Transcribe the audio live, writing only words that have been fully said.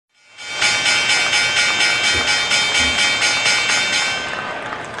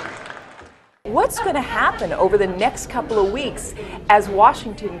What's going to happen over the next couple of weeks as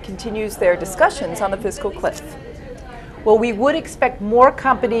Washington continues their discussions on the fiscal cliff? Well, we would expect more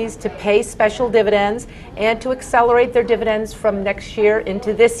companies to pay special dividends and to accelerate their dividends from next year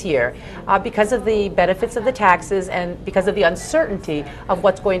into this year because of the benefits of the taxes and because of the uncertainty of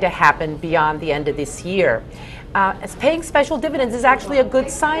what's going to happen beyond the end of this year. As paying special dividends is actually a good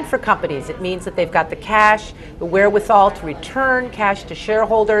sign for companies. It means that they've got the cash, the wherewithal to return cash to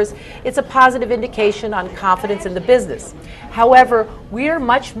shareholders. It's a positive indication on confidence in the business. However, we're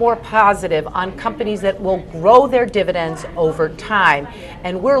much more positive on companies that will grow their dividends over time,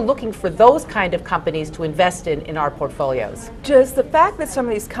 and we're looking for those kind of companies to invest in our portfolios. Does the fact that some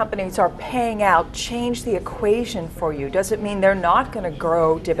of these companies are paying out change the equation for you? Does it mean they're not going to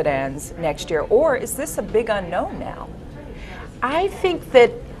grow dividends next year, or is this a big unknown now? I think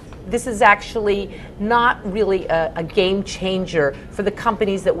that this is actually not really a game changer for the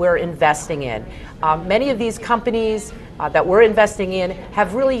companies that we're investing in. Many of these companies that we're investing in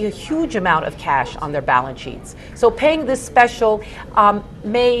have really a huge amount of cash on their balance sheets. So paying this special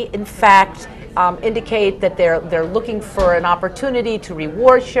may in fact indicate that they're looking for an opportunity to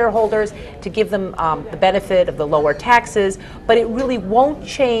reward shareholders, to give them the benefit of the lower taxes, but it really won't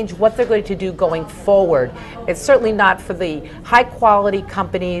change what they're going to do going forward. It's certainly not for the high quality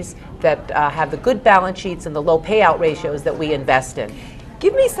companies that have the good balance sheets and the low payout ratios that we invest in.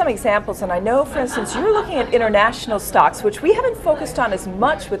 Give me some examples, and I know, for instance, you're looking at international stocks, which we haven't focused on as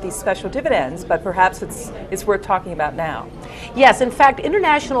much with these special dividends, but perhaps it's worth talking about now. Yes, in fact,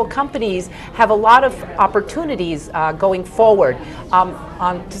 international companies have a lot of opportunities going forward.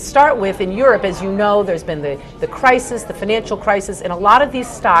 To start with, in Europe, as you know, there's been the crisis, the financial crisis, and a lot of these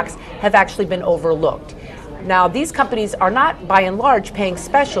stocks have actually been overlooked. Now, these companies are not, by and large, paying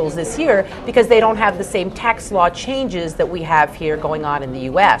specials this year because they don't have the same tax law changes that we have here going on in the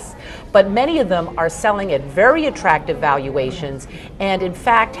U.S. But many of them are selling at very attractive valuations and, in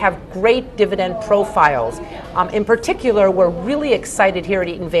fact, have great dividend profiles. In particular, we're really excited here at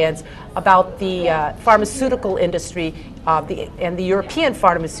Eaton Vance about the pharmaceutical industry and the European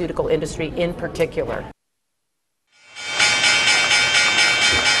pharmaceutical industry in particular.